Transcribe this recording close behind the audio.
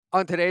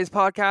On today's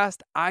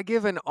podcast, I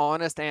give an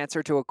honest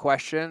answer to a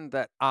question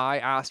that I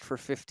asked for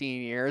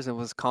 15 years and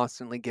was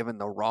constantly given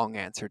the wrong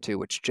answer to,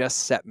 which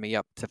just set me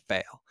up to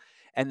fail.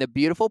 And the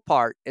beautiful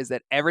part is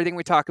that everything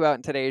we talk about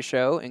in today's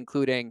show,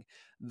 including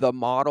the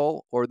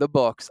model or the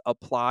books,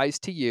 applies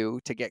to you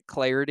to get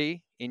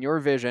clarity in your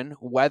vision,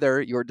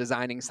 whether you're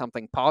designing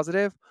something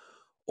positive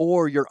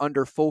or you're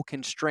under full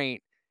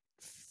constraint,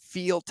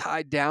 feel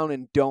tied down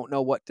and don't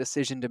know what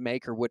decision to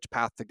make or which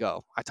path to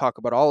go. I talk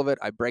about all of it.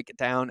 I break it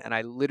down and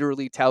I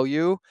literally tell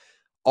you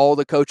all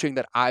the coaching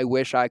that I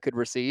wish I could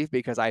receive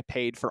because I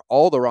paid for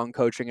all the wrong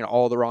coaching and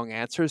all the wrong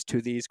answers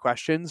to these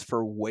questions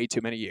for way too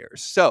many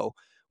years. So,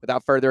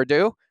 without further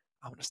ado,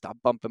 I'm going to stop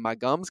bumping my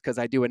gums because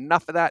I do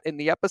enough of that in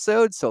the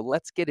episode. So,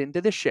 let's get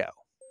into the show.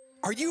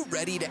 Are you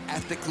ready to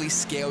ethically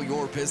scale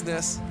your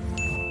business?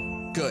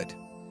 Good.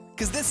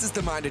 Because this is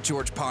the Mind of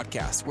George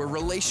podcast, where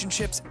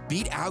relationships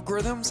beat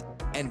algorithms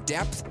and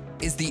depth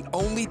is the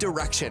only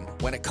direction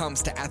when it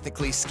comes to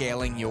ethically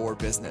scaling your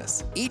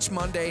business. Each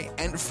Monday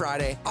and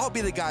Friday, I'll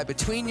be the guy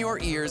between your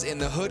ears in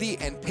the hoodie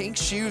and pink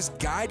shoes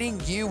guiding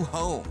you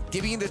home,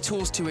 giving you the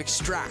tools to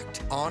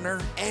extract,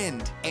 honor,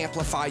 and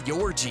amplify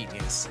your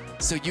genius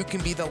so you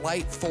can be the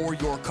light for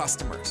your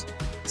customers.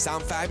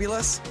 Sound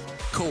fabulous?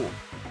 Cool.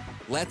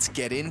 Let's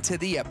get into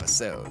the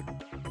episode.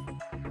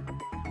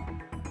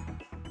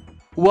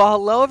 Well,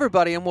 hello,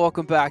 everybody, and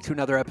welcome back to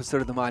another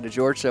episode of the Mind of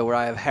George Show, where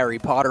I have Harry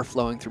Potter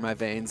flowing through my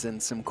veins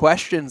and some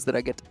questions that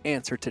I get to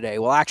answer today.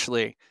 Well,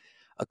 actually,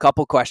 a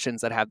couple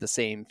questions that have the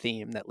same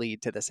theme that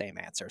lead to the same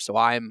answer. So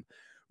I'm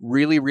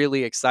really,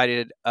 really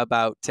excited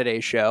about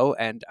today's show,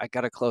 and I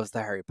got to close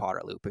the Harry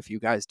Potter loop. If you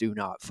guys do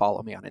not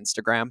follow me on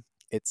Instagram,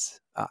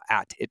 it's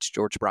at It's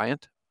George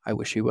Bryant. I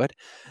wish you would.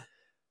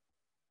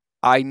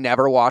 I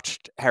never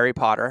watched Harry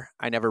Potter.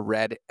 I never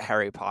read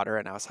Harry Potter,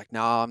 and I was like,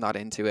 no, I'm not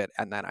into it.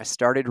 And then I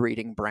started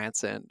reading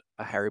Branson,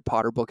 a Harry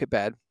Potter book at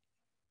bed,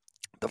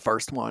 the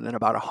first one, and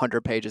about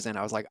 100 pages in,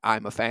 I was like,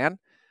 I'm a fan.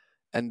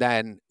 And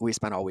then we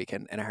spent all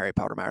weekend in a Harry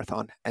Potter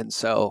marathon. And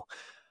so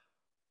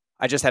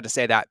I just had to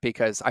say that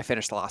because I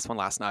finished the last one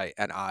last night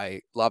and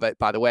I love it.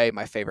 By the way,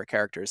 my favorite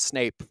character is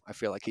Snape. I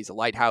feel like he's a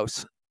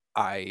lighthouse.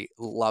 I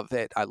love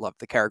it. I love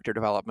the character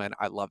development.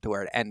 I loved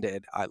where it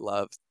ended. I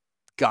love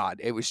God,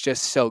 it was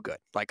just so good.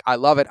 Like, I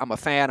love it. I'm a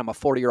fan. I'm a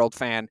 40-year-old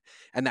fan.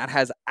 And that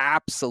has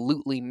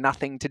absolutely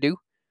nothing to do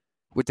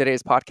with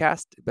today's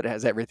podcast, but it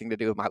has everything to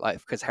do with my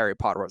life because Harry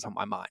Potter was on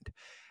my mind.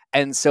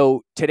 And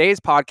so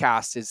today's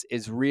podcast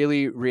is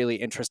really, really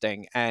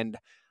interesting. And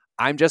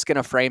I'm just going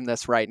to frame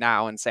this right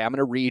now and say, I'm going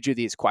to read you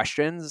these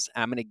questions.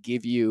 And I'm going to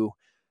give you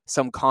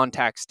some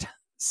context,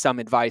 some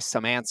advice,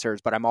 some answers,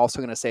 but I'm also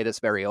going to say this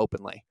very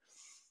openly.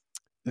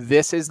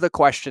 This is the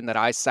question that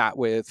I sat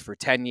with for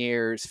 10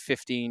 years,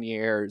 15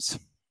 years,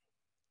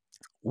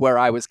 where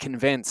I was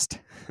convinced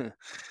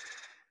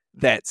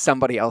that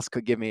somebody else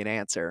could give me an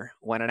answer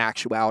when in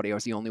actuality I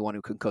was the only one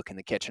who could cook in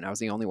the kitchen. I was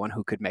the only one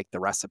who could make the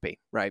recipe,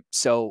 right?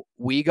 So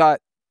we got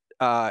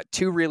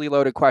two really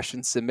loaded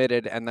questions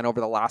submitted, and then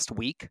over the last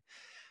week,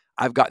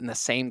 I've gotten the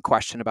same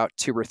question about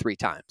 2 or 3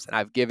 times, and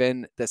I've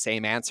given the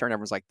same answer, and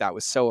everyone's like, that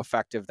was so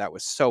effective, that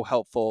was so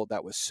helpful,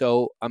 that was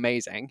so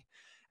amazing.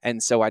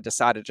 And so I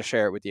decided to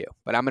share it with you.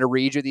 But I'm going to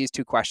read you these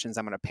 2 questions.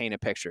 I'm going to paint a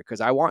picture because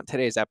I want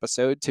today's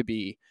episode to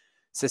be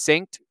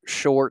succinct,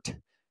 short,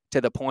 to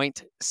the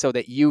point so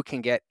that you can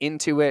get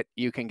into it,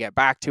 you can get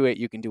back to it,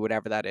 you can do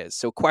whatever that is.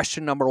 So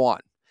question number 1,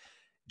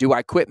 do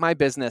I quit my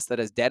business that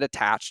is dead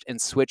attached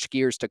and switch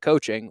gears to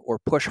coaching, or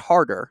push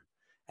harder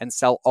and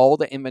sell all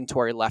the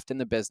inventory left in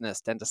the business,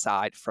 then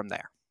decide from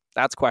there?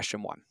 That's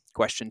question 1.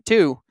 Question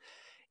 2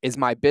 is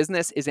my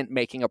business isn't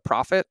making a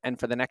profit, and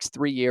for the next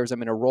 3 years,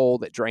 I'm in a role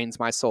that drains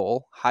my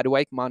soul. How do I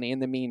make money in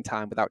the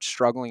meantime without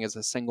struggling as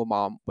a single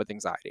mom with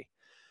anxiety?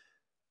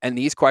 And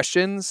these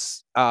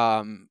questions,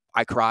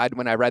 I cried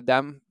when I read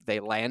them. They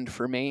land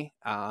for me.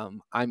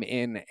 I'm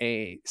in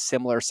a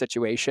similar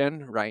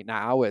situation right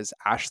now as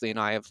Ashley and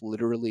I have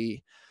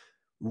literally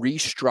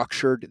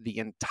restructured the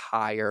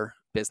entire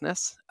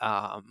business.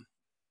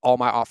 All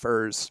my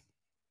offers,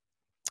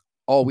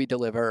 all we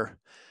deliver.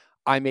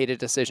 I made a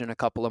decision a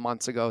couple of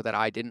months ago that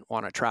I didn't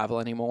want to travel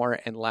anymore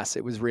unless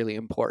it was really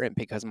important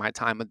because of my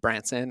time with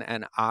Branson.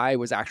 And I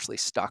was actually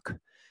stuck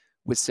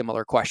with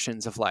similar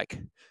questions of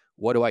like,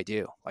 what do I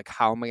do? Like,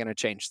 how am I going to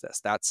change this?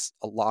 That's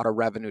a lot of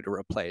revenue to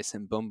replace,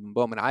 and boom, boom,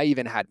 boom. And I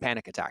even had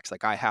panic attacks.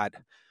 Like, I had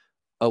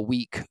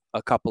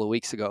a couple of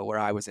weeks ago where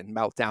I was in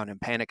meltdown and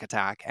panic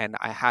attack. And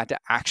I had to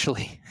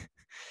actually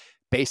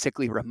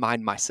basically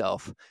remind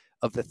myself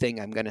of the thing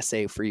I'm going to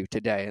say for you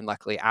today. And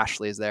luckily,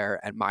 Ashley is there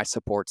and my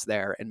support's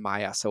there and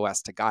my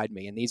SOS to guide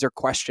me. And these are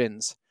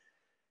questions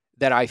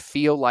that I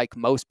feel like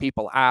most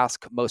people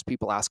ask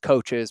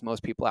coaches,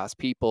 most people ask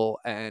people,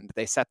 and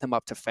they set them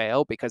up to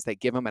fail because they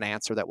give them an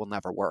answer that will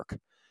never work.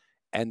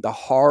 And the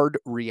hard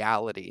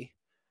reality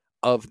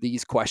of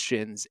these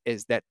questions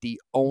is that the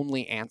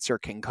only answer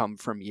can come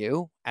from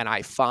you. And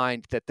I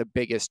find that the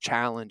biggest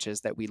challenge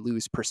is that we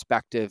lose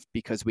perspective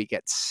because we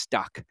get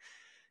stuck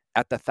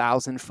at the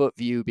 1,000-foot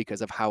view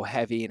because of how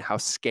heavy and how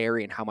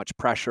scary and how much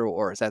pressure,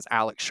 or as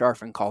Alex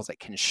Sharfin calls it,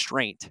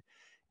 constraint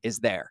is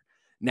there.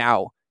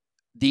 Now,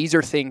 these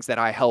are things that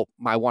I help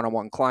my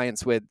one-on-one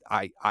clients with.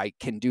 I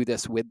can do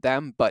this with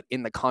them, but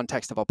in the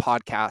context of a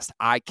podcast,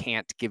 I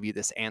can't give you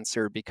this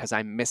answer because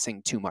I'm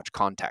missing too much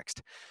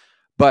context.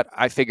 But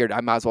I figured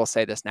I might as well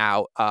say this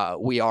now.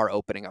 We are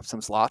opening up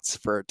some slots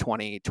for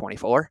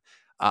 2024.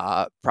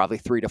 Probably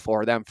 3 to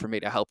 4 of them for me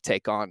to help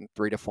take on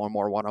 3 to 4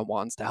 more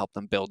one-on-ones to help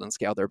them build and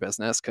scale their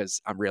business,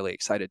 because I'm really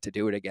excited to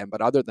do it again.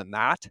 But other than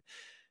that,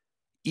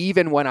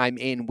 even when I'm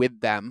in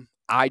with them,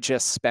 I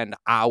just spend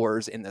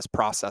hours in this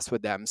process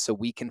with them so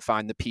we can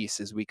find the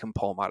pieces, we can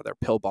pull them out of their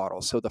pill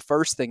bottle. So the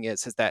first thing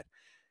is that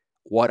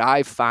what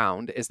I've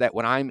found is that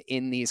when I'm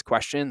in these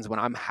questions, when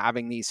I'm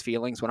having these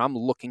feelings, when I'm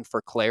looking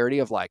for clarity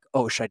of like,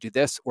 oh, should I do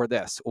this?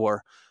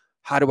 Or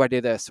how do I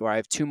do this? Or I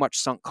have too much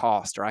sunk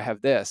cost, or I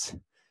have this.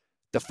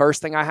 The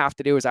first thing I have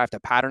to do is I have to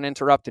pattern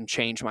interrupt and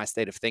change my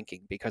state of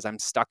thinking because I'm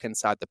stuck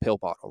inside the pill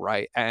bottle,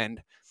 right?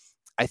 And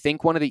I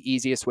think one of the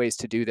easiest ways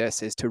to do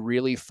this is to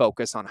really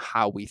focus on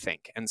how we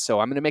think. And so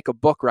I'm going to make a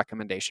book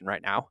recommendation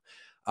right now.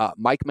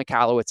 Mike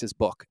Michalowicz's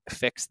book,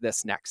 Fix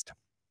This Next.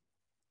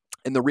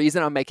 And the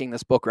reason I'm making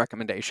this book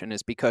recommendation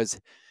is because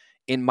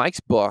in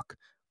Mike's book,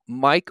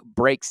 Mike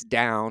breaks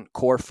down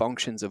core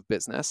functions of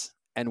business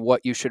and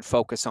what you should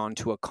focus on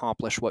to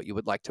accomplish what you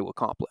would like to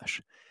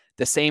accomplish.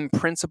 The same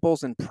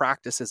principles and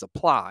practices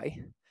apply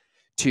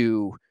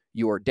to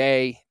your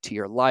day, to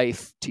your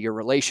life, to your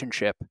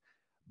relationship,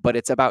 but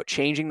it's about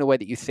changing the way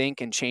that you think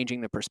and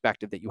changing the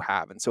perspective that you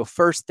have. And so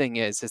first thing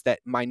is that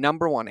my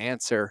number one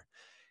answer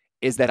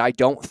is that I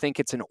don't think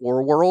it's an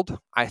or world.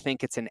 I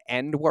think it's an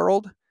end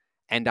world.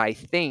 And I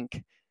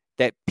think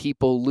that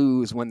people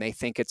lose when they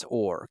think it's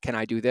or. Can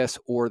I do this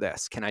or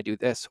this? Can I do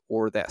this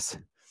or this?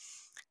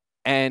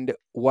 And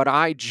what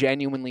I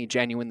genuinely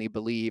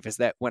believe is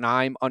that when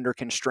I'm under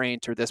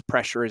constraint or this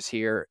pressure is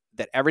here,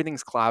 that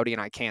everything's cloudy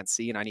and I can't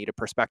see and I need a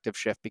perspective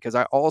shift, because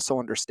I also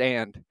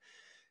understand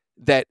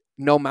that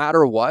no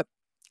matter what,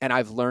 and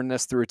I've learned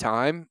this through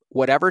time,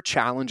 whatever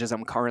challenges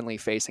I'm currently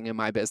facing in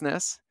my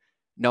business,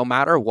 no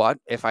matter what,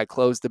 if I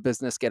close the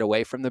business, get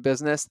away from the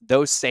business,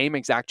 those same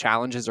exact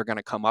challenges are going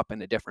to come up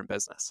in a different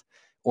business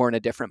or in a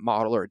different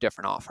model or a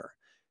different offer.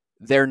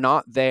 They're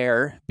not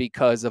there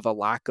because of a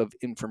lack of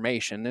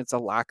information. It's a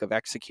lack of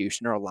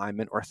execution or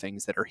alignment or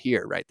things that are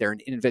here, right? They're an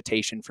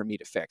invitation for me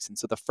to fix. And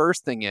so the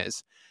first thing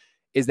is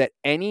that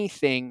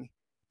anything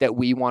that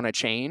we want to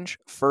change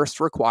first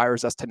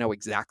requires us to know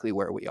exactly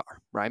where we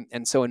are, right?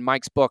 And so in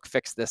Mike's book,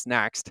 Fix This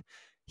Next,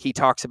 he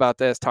talks about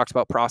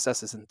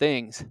processes and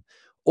things.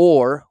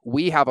 Or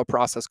we have a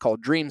process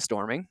called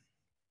dreamstorming,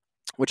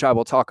 which I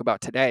will talk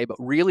about today. But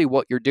really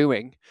what you're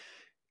doing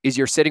is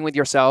you're sitting with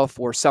yourself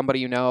or somebody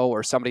you know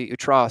or somebody you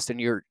trust, and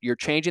you're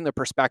changing the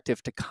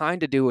perspective to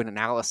kind of do an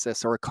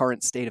analysis or a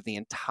current state of the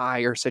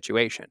entire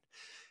situation.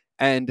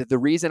 And the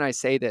reason I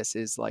say this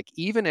is, like,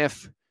 even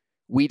if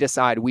we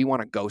decide we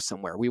want to go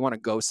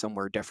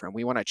somewhere different,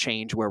 we want to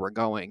change where we're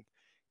going,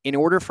 in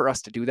order for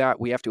us to do that,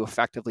 we have to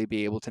effectively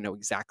be able to know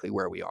exactly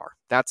where we are.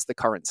 That's the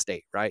current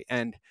state, right?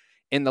 And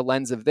in the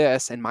lens of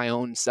this, and my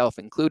own self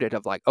included,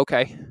 of like,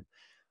 okay,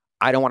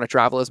 I don't want to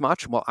travel as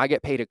much. Well, I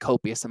get paid a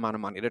copious amount of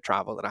money to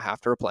travel that I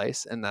have to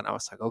replace. And then I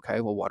was like, okay,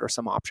 well, what are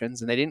some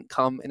options? And they didn't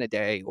come in a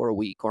day or a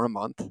week or a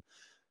month.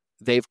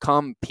 They've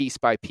come piece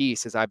by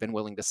piece as I've been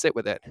willing to sit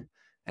with it.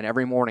 And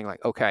every morning,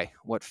 like, okay,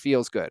 what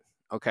feels good?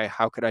 Okay,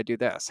 how could I do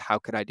this? How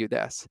could I do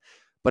this?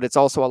 But it's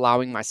also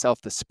allowing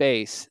myself the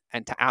space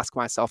and to ask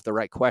myself the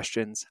right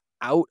questions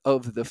out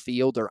of the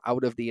field or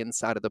out of the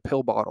inside of the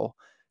pill bottle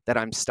that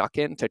I'm stuck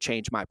in, to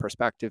change my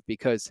perspective.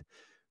 Because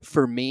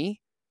for me,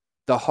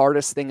 the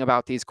hardest thing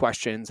about these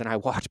questions, and I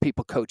watch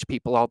people coach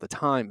people all the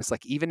time, is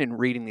like, even in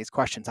reading these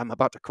questions, I'm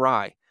about to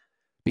cry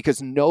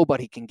because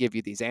nobody can give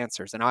you these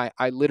answers. And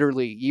I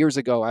literally, years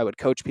ago, I would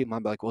coach people.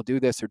 I'm like, well, do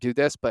this or do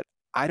this, but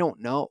I don't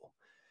know.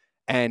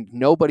 And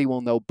nobody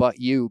will know but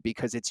you,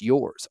 because it's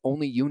yours.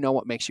 Only you know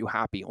what makes you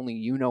happy. Only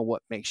you know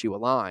what makes you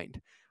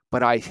aligned.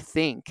 But I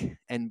think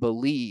and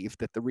believe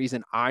that the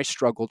reason I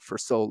struggled for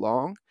so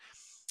long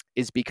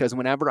is because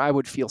whenever I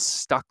would feel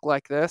stuck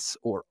like this,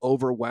 or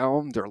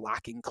overwhelmed, or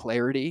lacking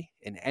clarity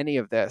in any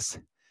of this,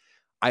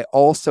 I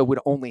also would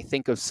only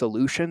think of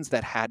solutions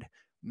that had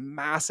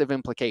massive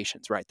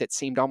implications, right? That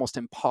seemed almost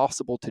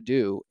impossible to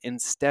do,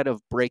 instead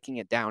of breaking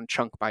it down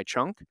chunk by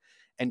chunk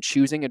and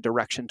choosing a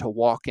direction to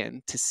walk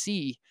in to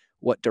see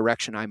what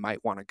direction I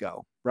might want to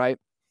go, right?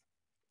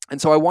 And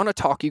so I want to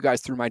talk you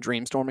guys through my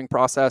dreamstorming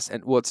process.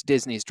 And well, it's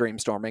Disney's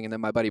dreamstorming, and then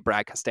my buddy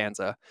Brad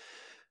Costanza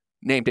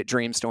named it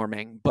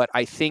dreamstorming. But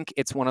I think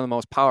it's one of the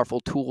most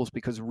powerful tools,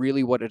 because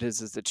really what it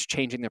is it's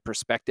changing the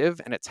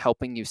perspective and it's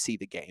helping you see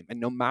the game.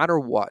 And no matter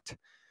what,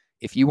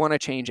 if you want to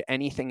change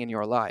anything in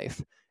your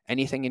life,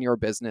 anything in your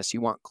business, you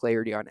want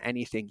clarity on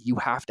anything, you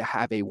have to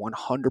have a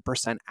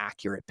 100%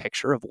 accurate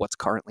picture of what's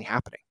currently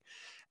happening.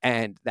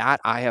 And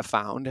that, I have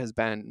found, has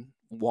been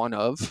one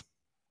of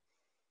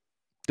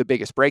the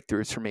biggest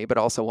breakthroughs for me, but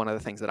also one of the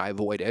things that I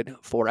avoided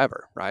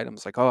forever, right? I'm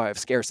just like, oh, I have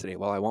scarcity.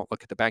 Well, I won't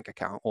look at the bank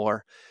account.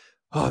 Or,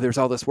 oh, there's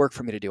all this work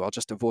for me to do. I'll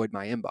just avoid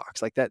my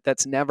inbox. Like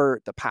that's never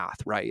the path,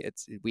 right?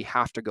 We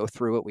have to go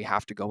through it. We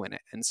have to go in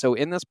it. And so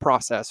in this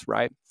process,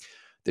 right,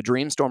 the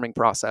dream storming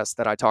process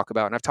that I talk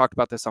about, and I've talked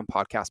about this on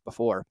podcasts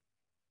before,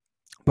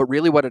 but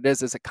really what it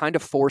is it kind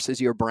of forces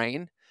your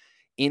brain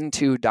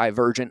into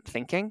divergent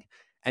thinking.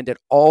 And it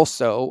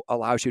also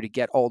allows you to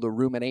get all the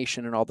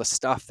rumination and all the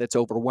stuff that's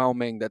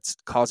overwhelming, that's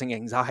causing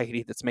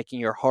anxiety, that's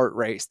making your heart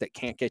race, that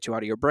can't get you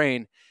out of your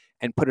brain,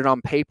 and put it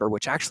on paper,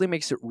 which actually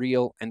makes it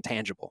real and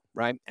tangible,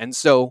 right? And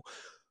so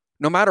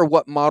no matter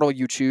what model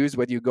you choose,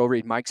 whether you go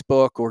read Mike's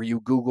book or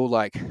you Google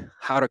like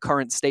how to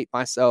current state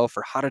myself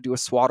or how to do a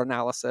SWOT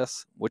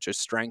analysis, which is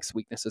strengths,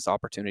 weaknesses,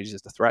 opportunities,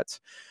 the threats,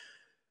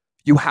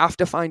 you have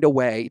to find a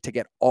way to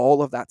get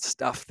all of that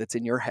stuff that's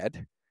in your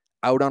head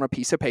out on a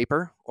piece of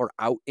paper or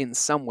out in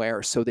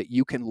somewhere so that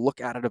you can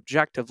look at it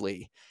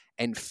objectively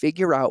and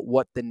figure out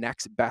what the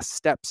next best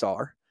steps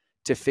are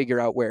to figure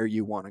out where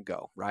you want to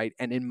go, right?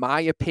 And in my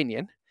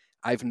opinion,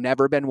 I've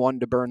never been one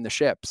to burn the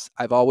ships.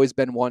 I've always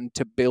been one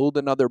to build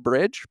another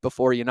bridge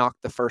before you knock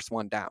the first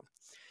one down.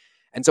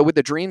 And so with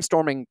the dream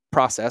storming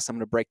process, I'm going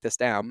to break this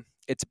down.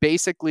 It's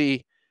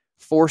basically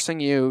forcing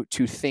you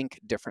to think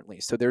differently.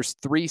 So there's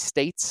 3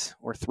 states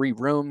or 3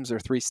 rooms or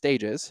 3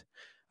 stages.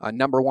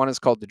 Number 1 is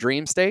called the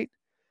dream state.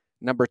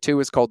 Number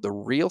 2 is called the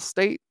real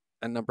state.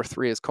 And number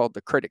 3 is called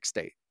the critic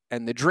state.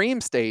 And the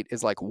dream state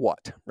is like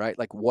what, right?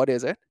 Like what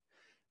is it?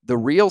 The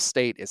real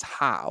state is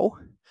how.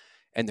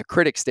 And the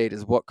critic state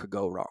is what could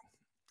go wrong.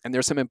 And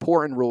there's some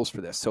important rules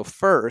for this. So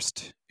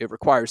first, it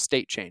requires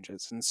state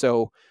changes. And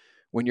so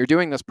when you're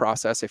doing this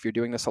process, if you're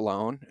doing this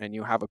alone and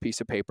you have a piece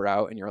of paper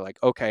out and you're like,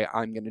 okay,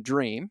 I'm going to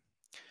dream.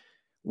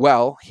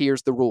 Well,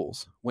 here's the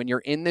rules. When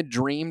you're in the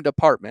dream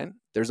department,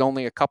 there's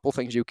only a couple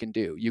things you can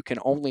do. You can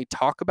only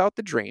talk about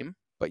the dream,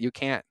 but you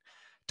can't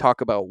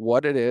talk about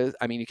what it is.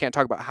 I mean, you can't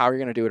talk about how you're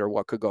going to do it or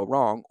what could go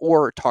wrong,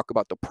 or talk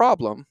about the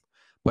problem,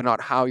 but not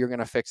how you're going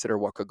to fix it or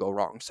what could go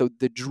wrong. So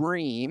the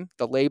dream,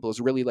 the label is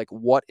really like,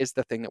 what is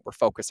the thing that we're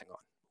focusing on?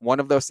 One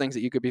of those things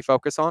that you could be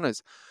focused on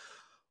is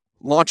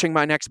launching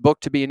my next book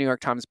to be a New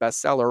York Times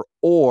bestseller,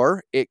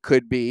 or it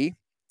could be,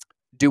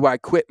 do I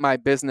quit my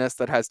business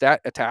that has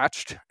debt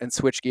attached and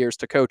switch gears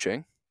to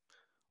coaching?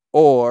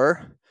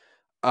 Or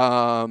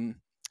I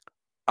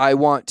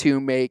want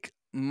to make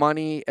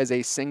money as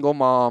a single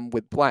mom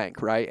with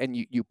blank, right? And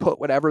you put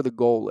whatever the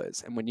goal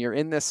is. And when you're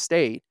in this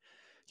state,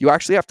 you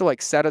actually have to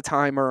like set a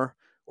timer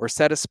or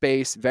set a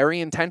space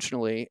very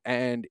intentionally,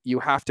 and you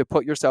have to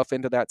put yourself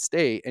into that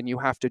state, and you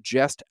have to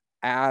just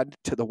add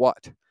to the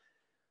what.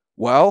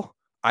 Well,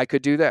 I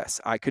could do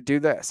this. I could do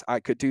this. I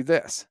could do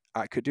this.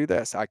 I could do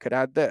this. I could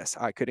add this.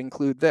 I could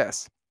include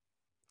this.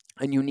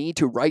 And you need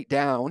to write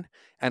down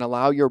and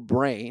allow your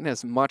brain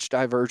as much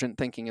divergent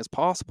thinking as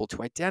possible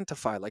to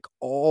identify like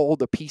all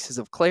the pieces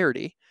of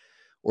clarity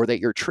or that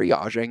you're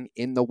triaging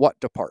in the what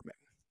department.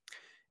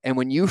 And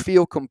when you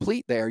feel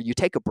complete there, you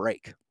take a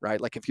break,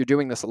 right? Like if you're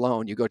doing this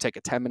alone, you go take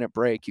a 10-minute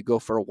break, you go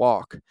for a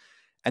walk,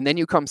 and then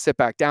you come sit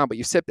back down, but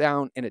you sit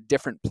down in a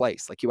different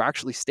place. Like you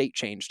actually state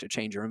change to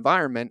change your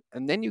environment.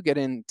 And then you get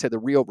into the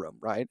real room,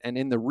 right? And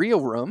in the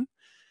real room,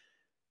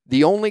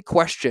 the only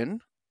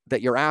question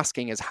that you're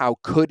asking is how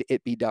could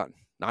it be done?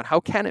 Not how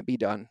can it be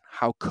done?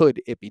 How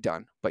could it be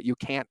done? But you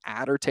can't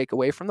add or take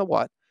away from the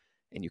what,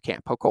 and you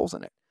can't poke holes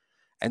in it.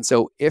 And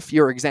so if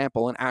your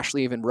example, and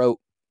Ashley even wrote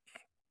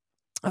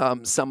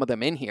some of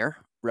them in here,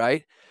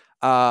 right?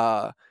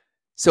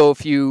 So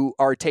if you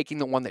are taking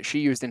the one that she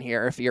used in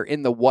here, if you're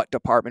in the what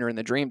department or in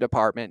the dream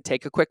department,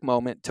 take a quick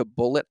moment to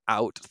bullet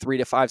out 3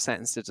 to 5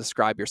 sentences to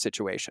describe your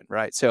situation,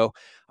 right? So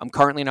I'm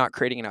currently not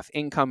creating enough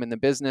income in the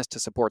business to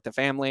support the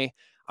family.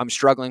 I'm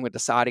struggling with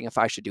deciding if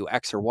I should do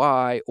X or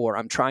Y, or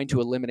I'm trying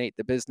to eliminate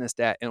the business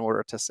debt in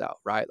order to sell,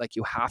 right? Like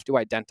you have to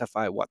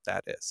identify what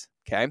that is,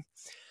 okay?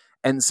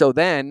 And so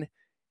then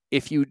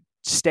if you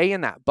stay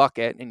in that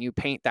bucket and you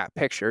paint that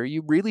picture,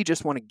 you really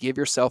just want to give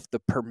yourself the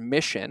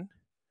permission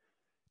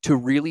to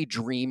really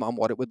dream on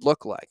what it would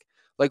look like.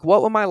 Like,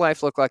 what would my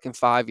life look like in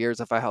 5 years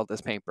if I held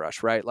this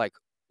paintbrush, right? Like,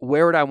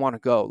 where would I want to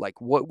go?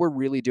 Like, what we're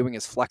really doing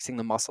is flexing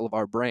the muscle of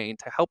our brain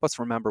to help us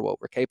remember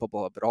what we're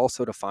capable of, but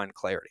also to find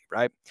clarity,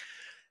 right?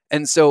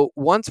 And so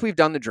once we've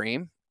done the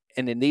dream,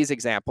 and in these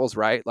examples,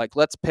 right, like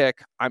let's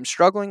pick, I'm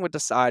struggling with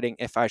deciding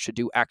if I should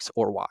do X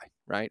or Y,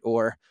 right?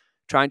 Or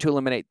trying to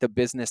eliminate the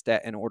business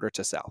debt in order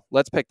to sell.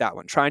 Let's pick that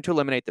one, trying to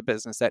eliminate the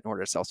business debt in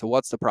order to sell. So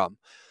what's the problem?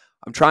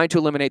 I'm trying to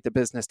eliminate the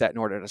business debt in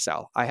order to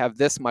sell. I have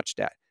this much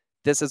debt.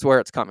 This is where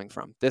it's coming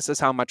from. This is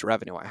how much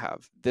revenue I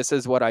have. This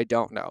is what I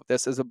don't know.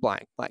 This is a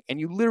blank. And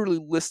you literally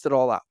list it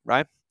all out,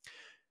 right?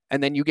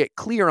 And then you get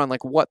clear on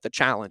like what the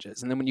challenge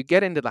is. And then when you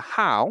get into the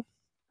how,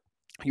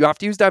 you have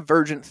to use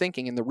divergent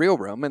thinking in the real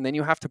room, and then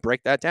you have to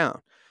break that down.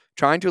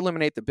 Trying to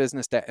eliminate the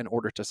business debt in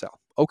order to sell.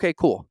 Okay,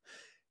 cool.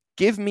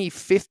 Give me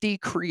 50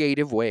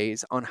 creative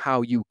ways on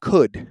how you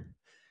could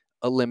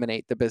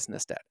eliminate the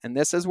business debt. And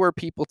this is where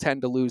people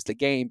tend to lose the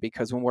game,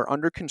 because when we're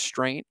under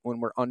constraint,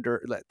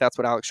 that's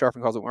what Alex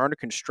Sharpton calls it, when we're under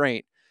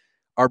constraint,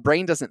 our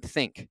brain doesn't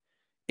think.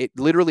 It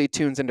literally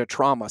tunes into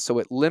trauma. So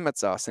it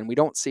limits us and we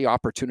don't see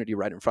opportunity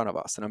right in front of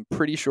us. And I'm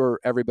pretty sure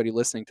everybody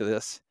listening to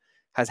this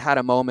has had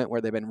a moment where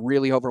they've been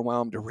really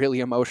overwhelmed or really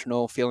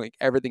emotional, feeling like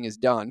everything is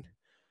done.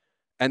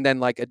 And then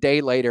like a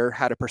day later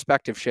had a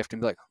perspective shift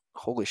and be like,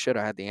 holy shit,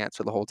 I had the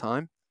answer the whole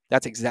time.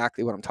 That's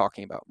exactly what I'm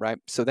talking about, right?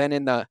 So then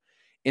in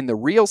the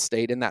real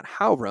state, in that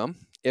how room,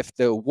 if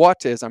the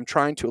what is I'm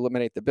trying to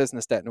eliminate the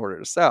business debt in order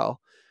to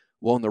sell,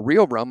 well, in the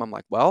real realm, I'm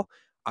like, well,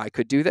 I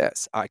could do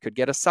this. I could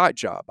get a side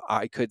job.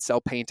 I could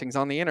sell paintings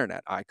on the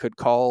internet. I could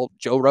call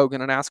Joe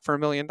Rogan and ask for $1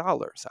 million.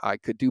 I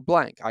could do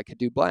blank. I could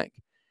do blank.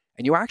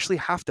 And you actually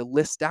have to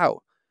list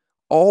out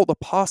all the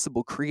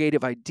possible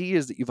creative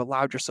ideas that you've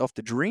allowed yourself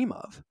to dream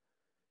of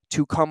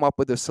to come up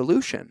with a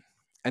solution.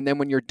 And then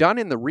when you're done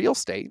in the real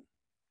state,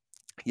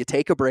 you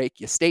take a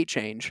break, you state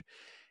change,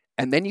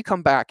 and then you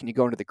come back and you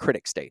go into the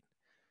critic state.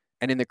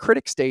 And in the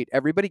critic state,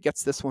 everybody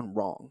gets this one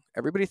wrong.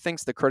 Everybody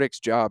thinks the critic's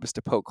job is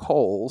to poke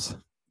holes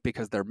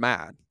because they're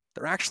mad.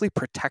 They're actually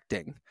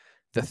protecting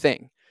the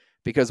thing,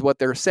 because what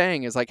they're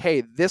saying is like,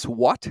 hey, this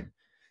what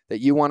that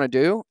you want to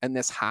do and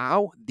this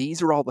how,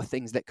 these are all the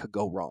things that could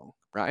go wrong,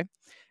 right?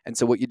 And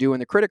so what you do in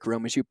the critic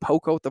room is you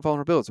poke out the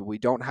vulnerabilities. We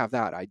don't have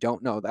that. I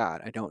don't know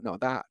that. I don't know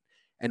that.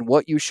 And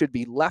what you should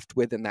be left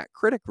with in that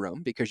critic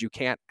room, because you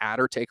can't add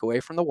or take away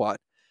from the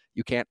what,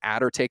 you can't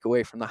add or take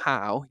away from the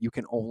how, you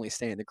can only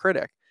stay in the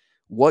critic.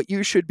 What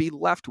you should be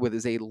left with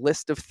is a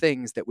list of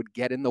things that would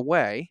get in the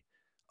way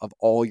of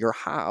all your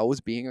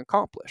hows being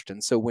accomplished.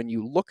 And so when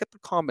you look at the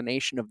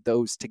combination of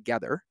those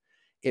together,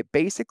 it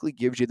basically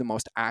gives you the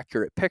most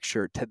accurate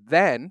picture to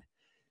then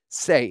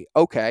say,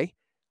 okay,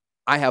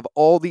 I have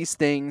all these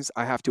things.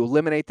 I have to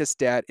eliminate this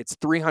debt. It's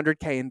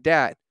 $300K in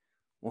debt.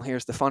 Well,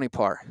 here's the funny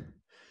part.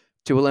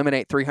 To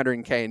eliminate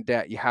 $300K in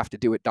debt, you have to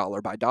do it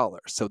dollar by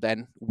dollar. So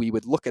then we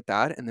would look at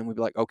that and then we'd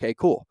be like, okay,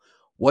 cool.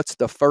 What's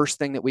the first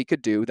thing that we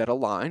could do that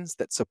aligns,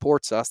 that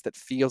supports us, that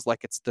feels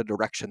like it's the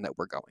direction that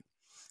we're going,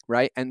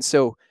 right? And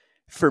so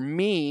for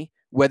me,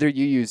 whether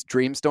you use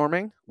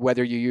dreamstorming,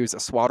 whether you use a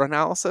SWOT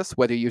analysis,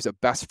 whether you use a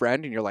best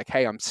friend and you're like,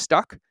 hey, I'm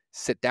stuck,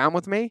 sit down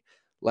with me,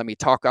 let me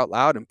talk out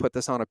loud and put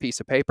this on a piece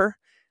of paper.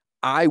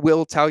 I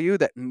will tell you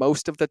that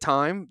most of the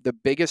time, the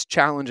biggest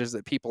challenges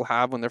that people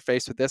have when they're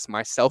faced with this,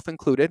 myself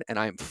included, and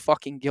I am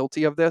fucking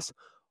guilty of this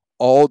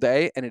all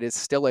day, and it is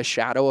still a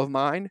shadow of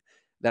mine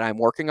that I'm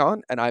working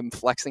on, and I'm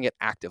flexing it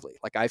actively.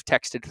 Like I've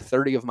texted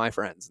 30 of my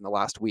friends in the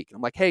last week. And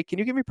I'm like, hey, can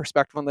you give me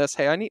perspective on this?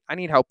 Hey, I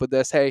need help with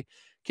this. Hey,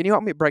 can you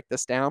help me break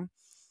this down?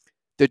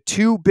 The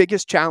two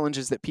biggest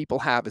challenges that people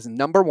have is,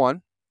 number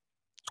one,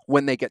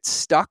 when they get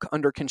stuck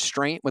under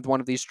constraint with one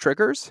of these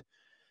triggers,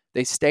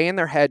 they stay in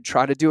their head,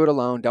 try to do it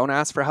alone, don't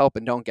ask for help,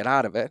 and don't get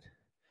out of it.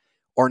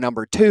 Or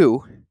number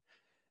two,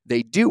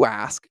 they do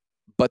ask,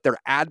 but they're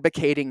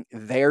advocating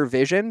their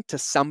vision to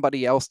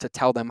somebody else to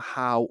tell them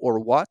how or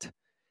what.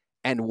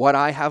 And what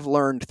I have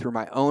learned through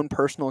my own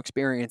personal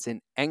experience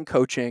in end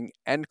coaching,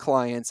 end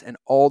clients, and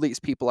all these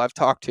people I've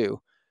talked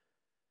to,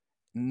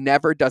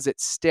 never does it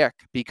stick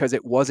because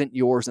it wasn't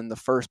yours in the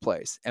first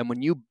place. And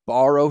when you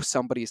borrow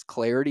somebody's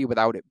clarity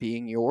without it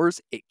being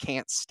yours, it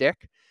can't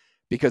stick.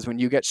 Because when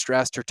you get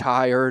stressed or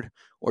tired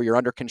or you're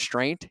under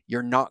constraint,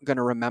 you're not going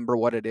to remember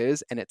what it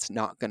is and it's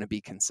not going to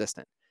be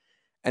consistent.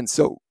 And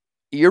so,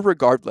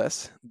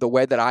 irregardless, the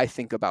way that I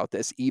think about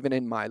this, even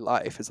in my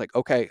life, is like,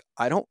 okay,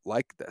 I don't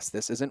like this.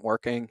 This isn't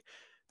working.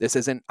 This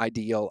isn't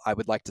ideal. I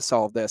would like to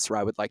solve this, or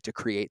I would like to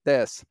create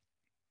this.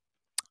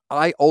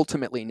 I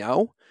ultimately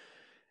know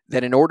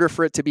that in order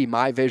for it to be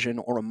my vision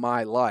or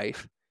my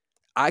life,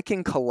 I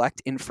can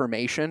collect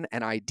information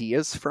and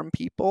ideas from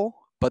people,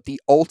 but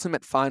the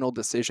ultimate final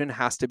decision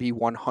has to be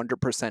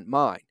 100%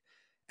 mine.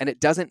 And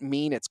it doesn't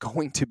mean it's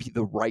going to be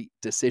the right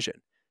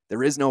decision.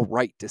 There is no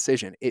right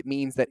decision. It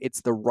means that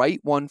it's the right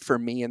one for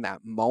me in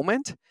that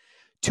moment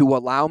to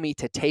allow me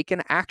to take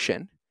an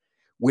action,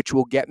 which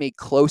will get me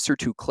closer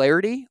to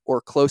clarity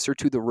or closer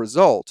to the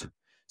result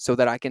so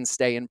that I can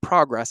stay in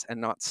progress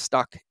and not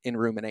stuck in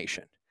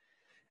rumination.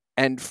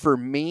 And for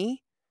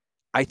me,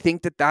 I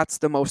think that that's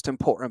the most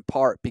important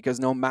part, because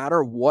no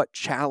matter what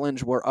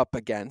challenge we're up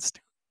against,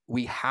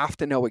 we have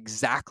to know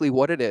exactly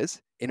what it is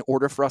in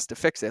order for us to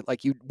fix it.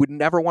 Like, you would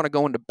never want to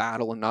go into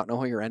battle and not know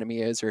who your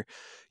enemy is, or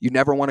you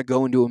never want to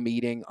go into a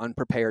meeting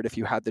unprepared if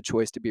you had the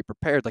choice to be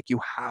prepared. Like, you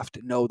have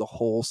to know the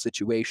whole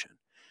situation,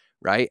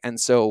 right? And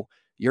so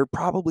you're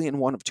probably in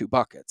one of two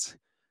buckets.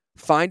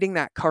 Finding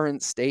that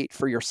current state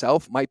for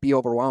yourself might be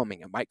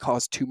overwhelming. It might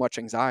cause too much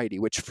anxiety,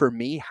 which for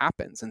me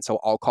happens. And so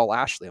I'll call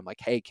Ashley. I'm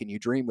like, hey, can you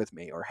dream with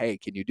me? Or hey,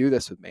 can you do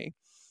this with me?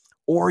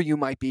 Or you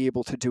might be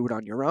able to do it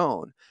on your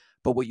own.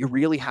 But what you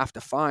really have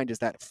to find is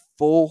that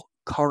full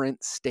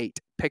current state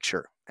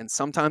picture. And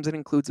sometimes it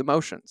includes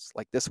emotions.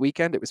 Like this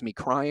weekend, it was me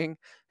crying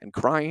and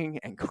crying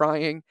and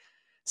crying.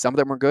 Some of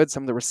them were good,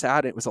 some of them were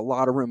sad. It was a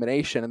lot of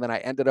rumination. And then I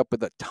ended up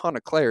with a ton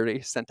of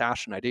clarity, sent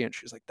Ash an idea, and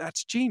she was like,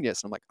 that's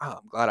genius. And I'm like, oh,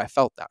 I'm glad I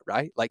felt that,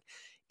 right? Like,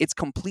 it's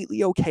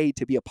completely okay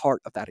to be a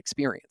part of that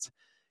experience.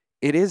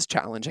 It is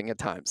challenging at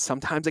times.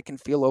 Sometimes it can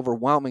feel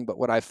overwhelming, but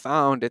what I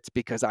found, it's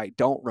because I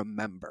don't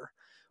remember,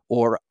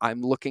 or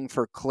I'm looking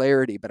for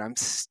clarity, but I'm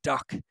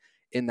stuck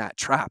in that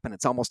trap and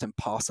it's almost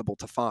impossible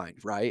to find,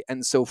 right?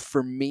 And so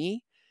for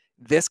me,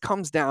 this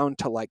comes down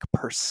to like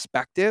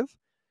perspective,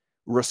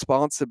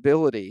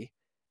 responsibility,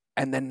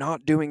 and then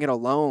not doing it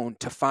alone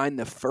to find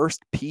the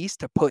first piece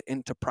to put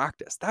into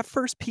practice. That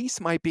first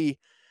piece might be,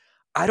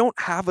 I don't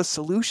have a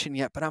solution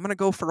yet, but I'm going to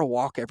go for a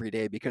walk every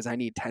day because I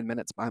need 10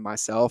 minutes by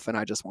myself and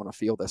I just want to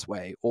feel this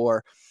way.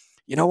 Or,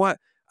 you know what?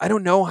 I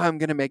don't know how I'm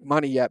going to make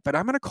money yet, but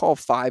I'm going to call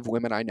 5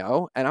 women I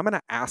know and I'm going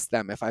to ask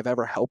them if I've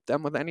ever helped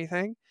them with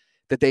anything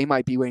that they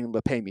might be willing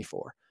to pay me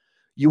for.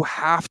 You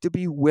have to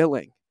be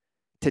willing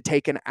to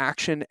take an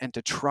action and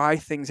to try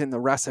things in the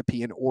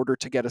recipe in order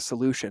to get a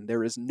solution.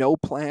 There is no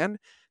plan.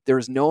 There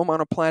is no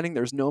amount of planning.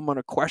 There's no amount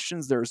of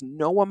questions. There's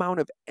no amount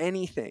of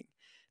anything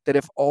that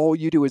if all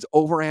you do is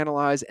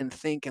overanalyze and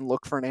think and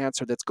look for an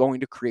answer that's going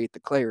to create the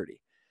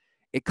clarity.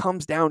 It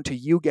comes down to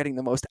you getting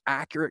the most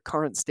accurate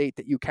current state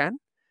that you can,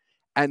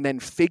 and then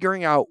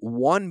figuring out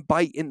one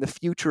bite in the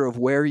future of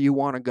where you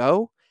want to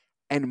go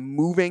and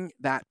moving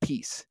that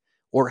piece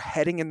or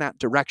heading in that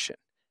direction.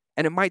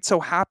 And it might so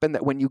happen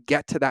that when you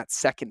get to that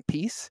second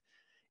piece,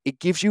 it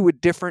gives you a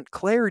different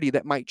clarity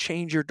that might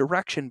change your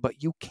direction,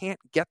 but you can't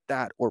get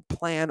that or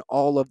plan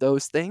all of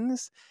those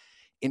things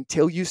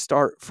until you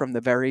start from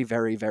the very,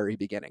 very, very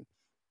beginning.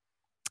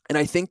 And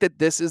I think that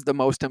this is the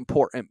most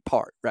important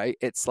part, right?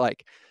 It's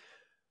like,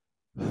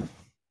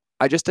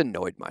 I just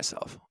annoyed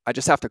myself. I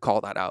just have to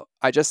call that out.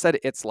 I just said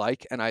it's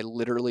like, and I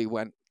literally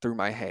went through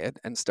my head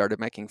and started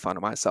making fun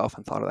of myself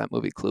and thought of that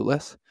movie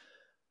Clueless.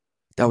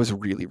 That was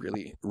really,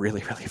 really,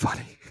 really, really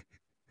funny.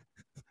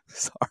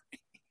 Sorry.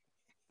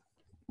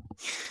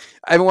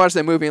 I haven't watched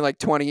that movie in like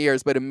 20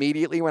 years, but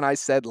immediately when I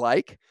said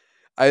like,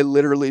 I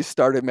literally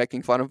started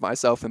making fun of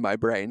myself in my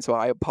brain. So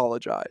I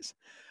apologize.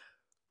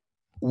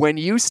 When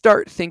you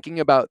start thinking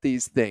about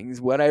these things,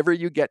 whenever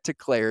you get to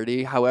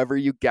clarity, however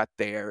you get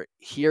there,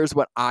 here's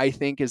what I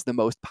think is the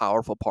most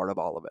powerful part of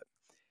all of it.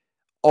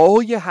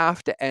 All you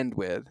have to end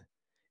with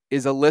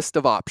is a list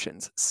of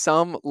options,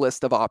 some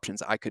list of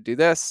options. I could do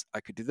this,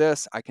 I could do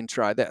this, I can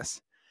try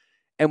this.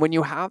 And when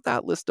you have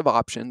that list of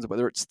options,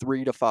 whether it's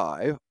 3 to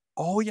 5,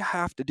 all you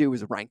have to do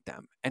is rank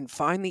them and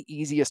find the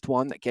easiest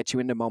one that gets you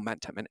into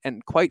momentum.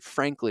 And quite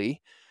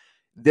frankly,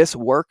 this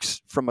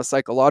works from a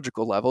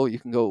psychological level. You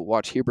can go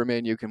watch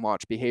Huberman, you can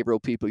watch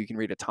Behavioral People, you can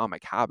read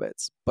Atomic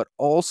Habits, but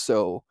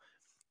also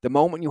the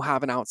moment you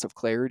have an ounce of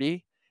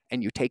clarity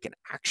and you take an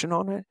action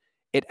on it,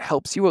 it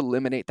helps you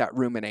eliminate that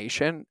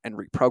rumination and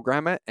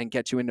reprogram it and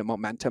get you into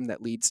momentum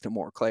that leads to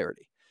more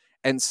clarity.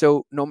 And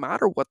so no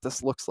matter what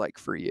this looks like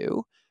for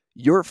you,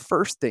 your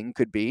first thing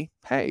could be,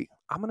 hey,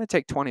 I'm going to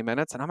take 20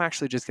 minutes and I'm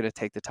actually just going to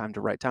take the time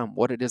to write down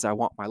what it is I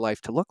want my life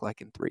to look like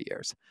in 3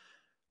 years.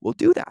 We'll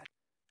do that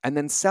and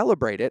then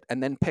celebrate it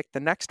and then pick the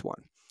next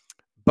one.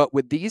 But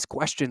with these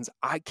questions,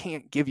 I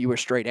can't give you a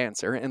straight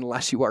answer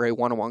unless you are a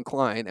one-on-one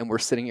client and we're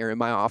sitting here in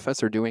my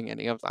office or doing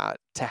any of that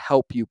to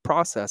help you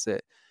process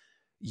it.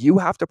 You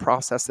have to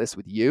process this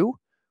with you,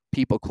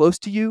 people close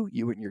to you,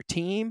 you and your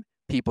team,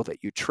 people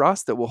that you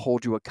trust that will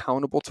hold you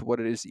accountable to what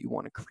it is that you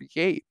want to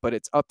create. But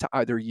it's up to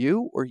either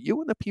you or you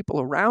and the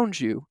people around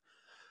you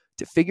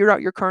to figure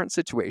out your current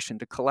situation,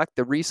 to collect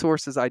the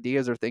resources,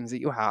 ideas, or things that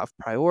you have,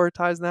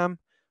 prioritize them,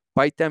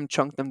 bite them,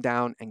 chunk them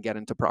down, and get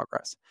into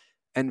progress.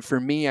 And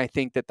for me, I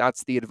think that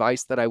that's the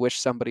advice that I wish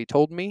somebody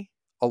told me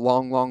a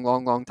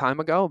long time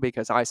ago,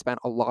 because I spent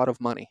a lot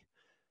of money,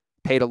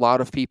 paid a lot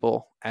of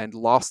people, and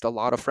lost a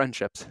lot of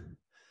friendships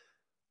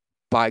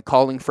by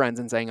calling friends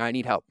and saying, I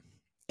need help.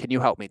 Can you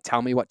help me?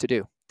 Tell me what to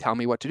do. Tell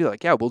me what to do.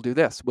 Like, yeah, we'll do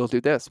this. We'll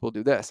do this. We'll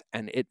do this.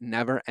 And it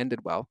never ended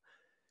well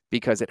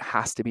because it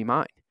has to be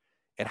mine.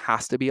 It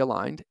has to be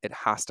aligned. It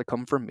has to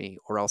come from me,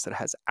 or else it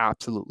has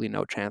absolutely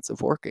no chance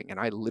of working. And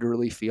I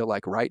literally feel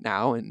like right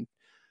now in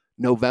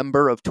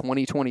November of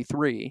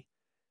 2023,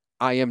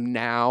 I am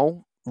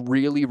now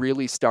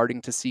really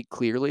starting to see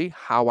clearly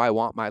how I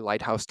want my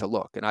lighthouse to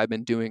look. And I've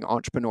been doing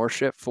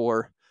entrepreneurship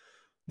for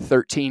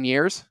 13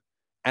 years.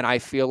 And I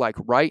feel like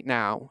right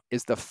now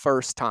is the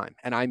first time,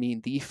 and I mean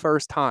the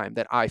first time,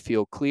 that I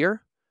feel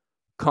clear,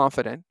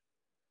 confident,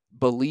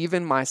 believe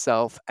in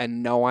myself,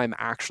 and know I'm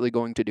actually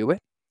going to do it.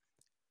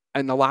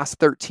 And the last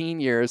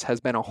 13 years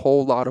has been a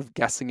whole lot of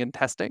guessing and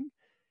testing,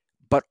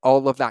 but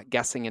all of that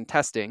guessing and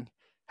testing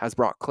has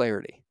brought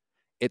clarity.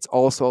 It's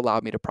also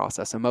allowed me to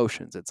process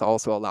emotions. It's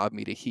also allowed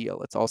me to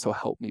heal. It's also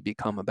helped me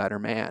become a better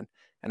man.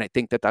 And I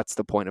think that that's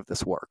the point of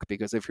this work,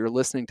 because if you're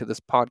listening to this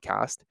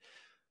podcast,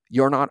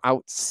 you're not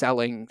out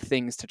selling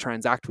things to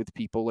transact with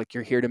people. Like,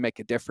 you're here to make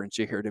a difference.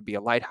 You're here to be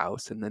a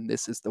lighthouse. And then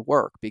this is the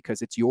work,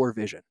 because it's your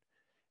vision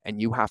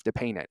and you have to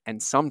paint it.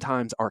 And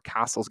sometimes our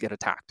castles get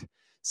attacked.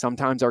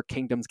 Sometimes our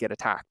kingdoms get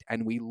attacked.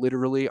 And we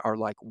literally are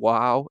like,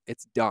 wow,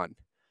 it's done.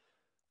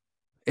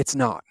 It's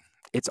not.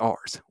 It's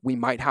ours. We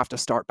might have to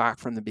start back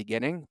from the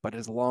beginning, but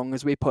as long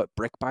as we put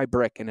brick by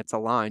brick and it's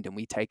aligned and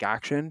we take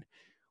action,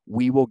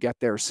 we will get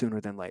there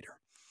sooner than later.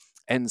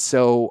 And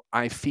so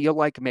I feel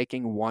like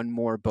making one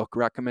more book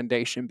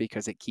recommendation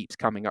because it keeps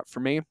coming up for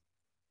me.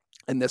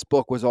 And this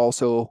book was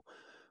also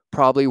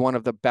probably one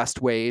of the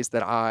best ways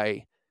that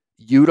I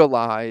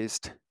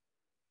utilized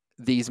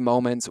these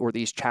moments or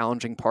these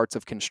challenging parts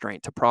of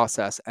constraint to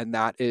process. And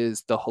that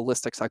is the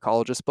Holistic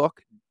Psychologist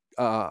book.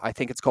 I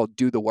think it's called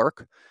Do the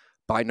Work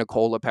by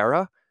Nicole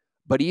LePera.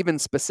 But even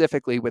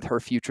specifically with her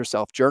future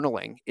self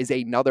journaling is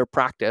another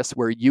practice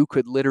where you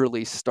could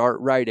literally start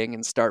writing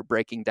and start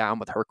breaking down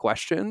with her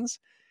questions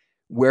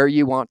where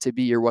you want to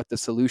be or what the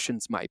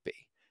solutions might be.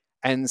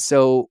 And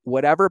so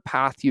whatever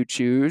path you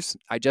choose,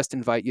 I just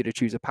invite you to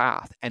choose a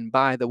path. And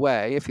by the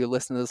way, if you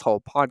listen to this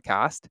whole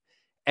podcast,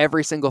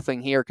 every single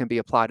thing here can be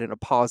applied in a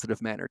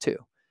positive manner too.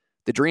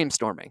 The dream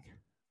storming,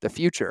 the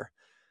future,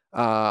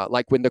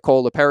 like with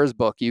Nicole LePera's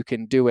book, you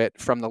can do it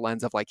from the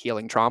lens of like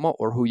healing trauma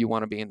or who you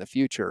want to be in the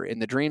future. In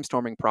the dream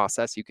storming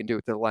process, you can do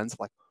it through the lens of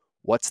like,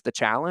 what's the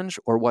challenge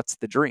or what's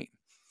the dream?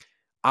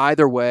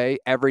 Either way,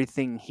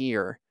 everything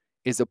here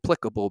is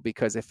applicable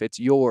because if it's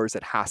yours,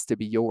 it has to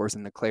be yours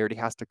and the clarity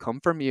has to come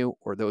from you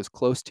or those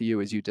close to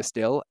you as you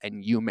distill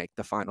and you make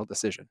the final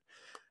decision.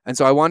 And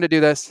so I wanted to do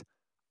this.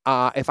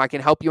 If I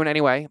can help you in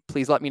any way,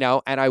 please let me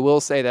know. And I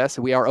will say this,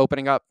 we are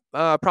opening up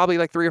probably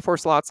like 3 or 4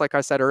 slots, like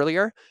I said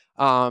earlier.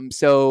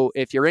 So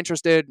if you're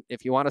interested,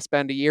 if you want to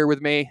spend a year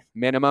with me,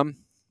 minimum,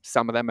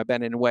 some of them have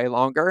been in way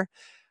longer,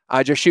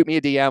 just shoot me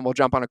a DM. We'll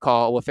jump on a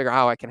call. We'll figure out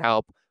how I can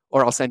help,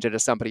 or I'll send you to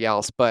somebody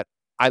else. But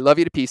I love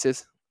you to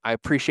pieces. I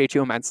appreciate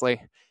you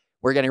immensely.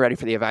 We're getting ready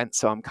for the event,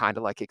 so I'm kind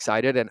of like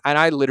excited. And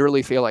I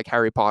literally feel like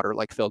Harry Potter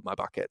like filled my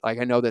bucket. Like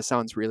I know this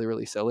sounds really,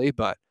 really silly,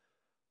 but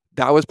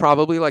that was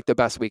probably like the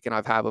best weekend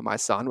I've had with my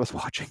son was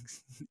watching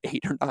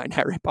 8 or 9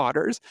 Harry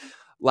Potters,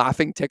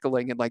 laughing,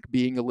 tickling, and like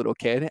being a little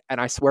kid.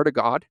 And I swear to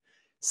God,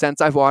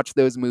 since I've watched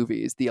those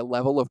movies, the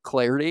level of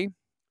clarity,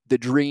 the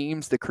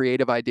dreams, the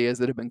creative ideas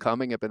that have been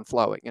coming have been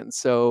flowing. And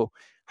so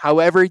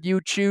however you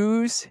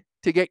choose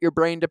to get your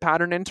brain to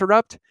pattern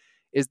interrupt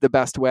is the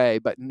best way.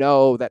 But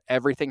know that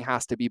everything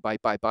has to be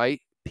bite by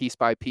bite, piece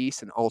by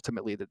piece, and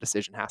ultimately the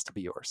decision has to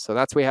be yours. So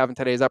that's what we have in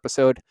today's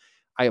episode.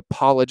 I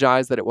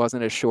apologize that it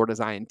wasn't as short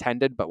as I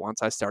intended, but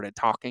once I started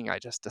talking, I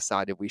just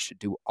decided we should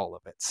do all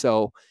of it.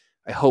 So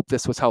I hope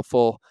this was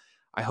helpful.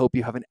 I hope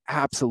you have an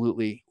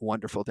absolutely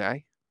wonderful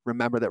day.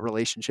 Remember that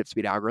relationships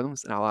beat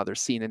algorithms, and I'll either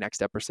see you in the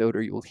next episode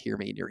or you will hear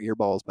me in your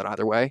earballs. But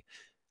either way,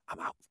 I'm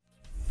out.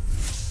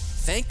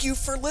 Thank you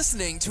for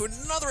listening to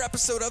another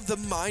episode of The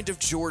Mind of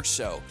George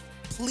Show.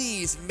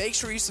 Please make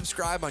sure you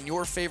subscribe on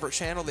your favorite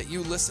channel that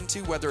you listen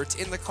to, whether it's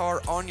in the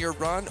car, on your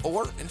run,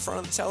 or in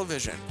front of the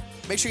television.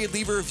 Make sure you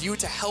leave a review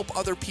to help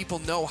other people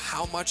know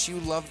how much you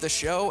love the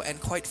show,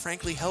 and quite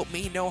frankly, help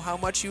me know how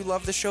much you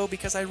love the show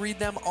because I read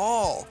them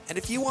all. And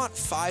if you want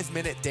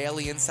 5-minute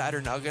daily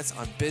insider nuggets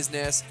on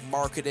business,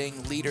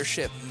 marketing,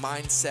 leadership,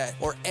 mindset,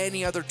 or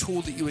any other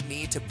tool that you would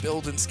need to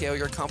build and scale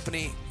your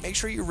company, make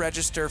sure you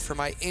register for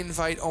my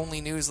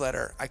invite-only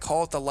newsletter. I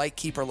call it the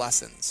Lightkeeper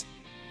Lessons.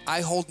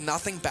 I hold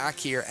nothing back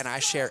here, and I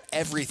share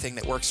everything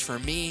that works for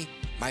me,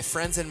 my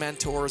friends and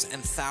mentors,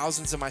 and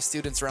thousands of my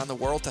students around the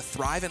world to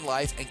thrive in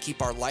life and keep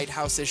our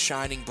lighthouses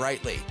shining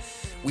brightly.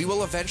 We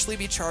will eventually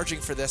be charging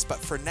for this, but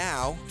for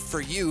now,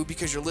 for you,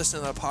 because you're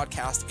listening to the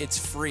podcast, it's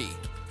free.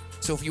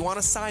 So if you want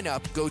to sign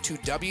up, go to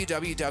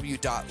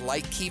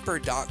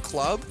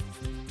www.lightkeeper.club,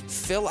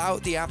 fill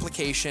out the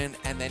application,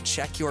 and then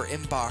check your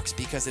inbox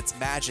because it's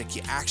magic.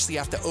 You actually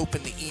have to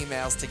open the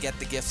emails to get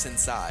the gifts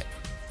inside.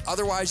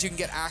 Otherwise, you can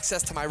get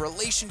access to my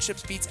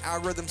Relationships Beats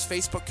Algorithms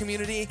Facebook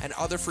community and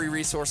other free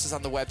resources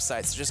on the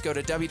website. So just go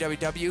to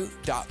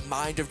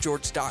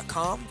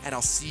www.mindofgeorge.com, and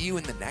I'll see you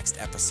in the next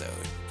episode.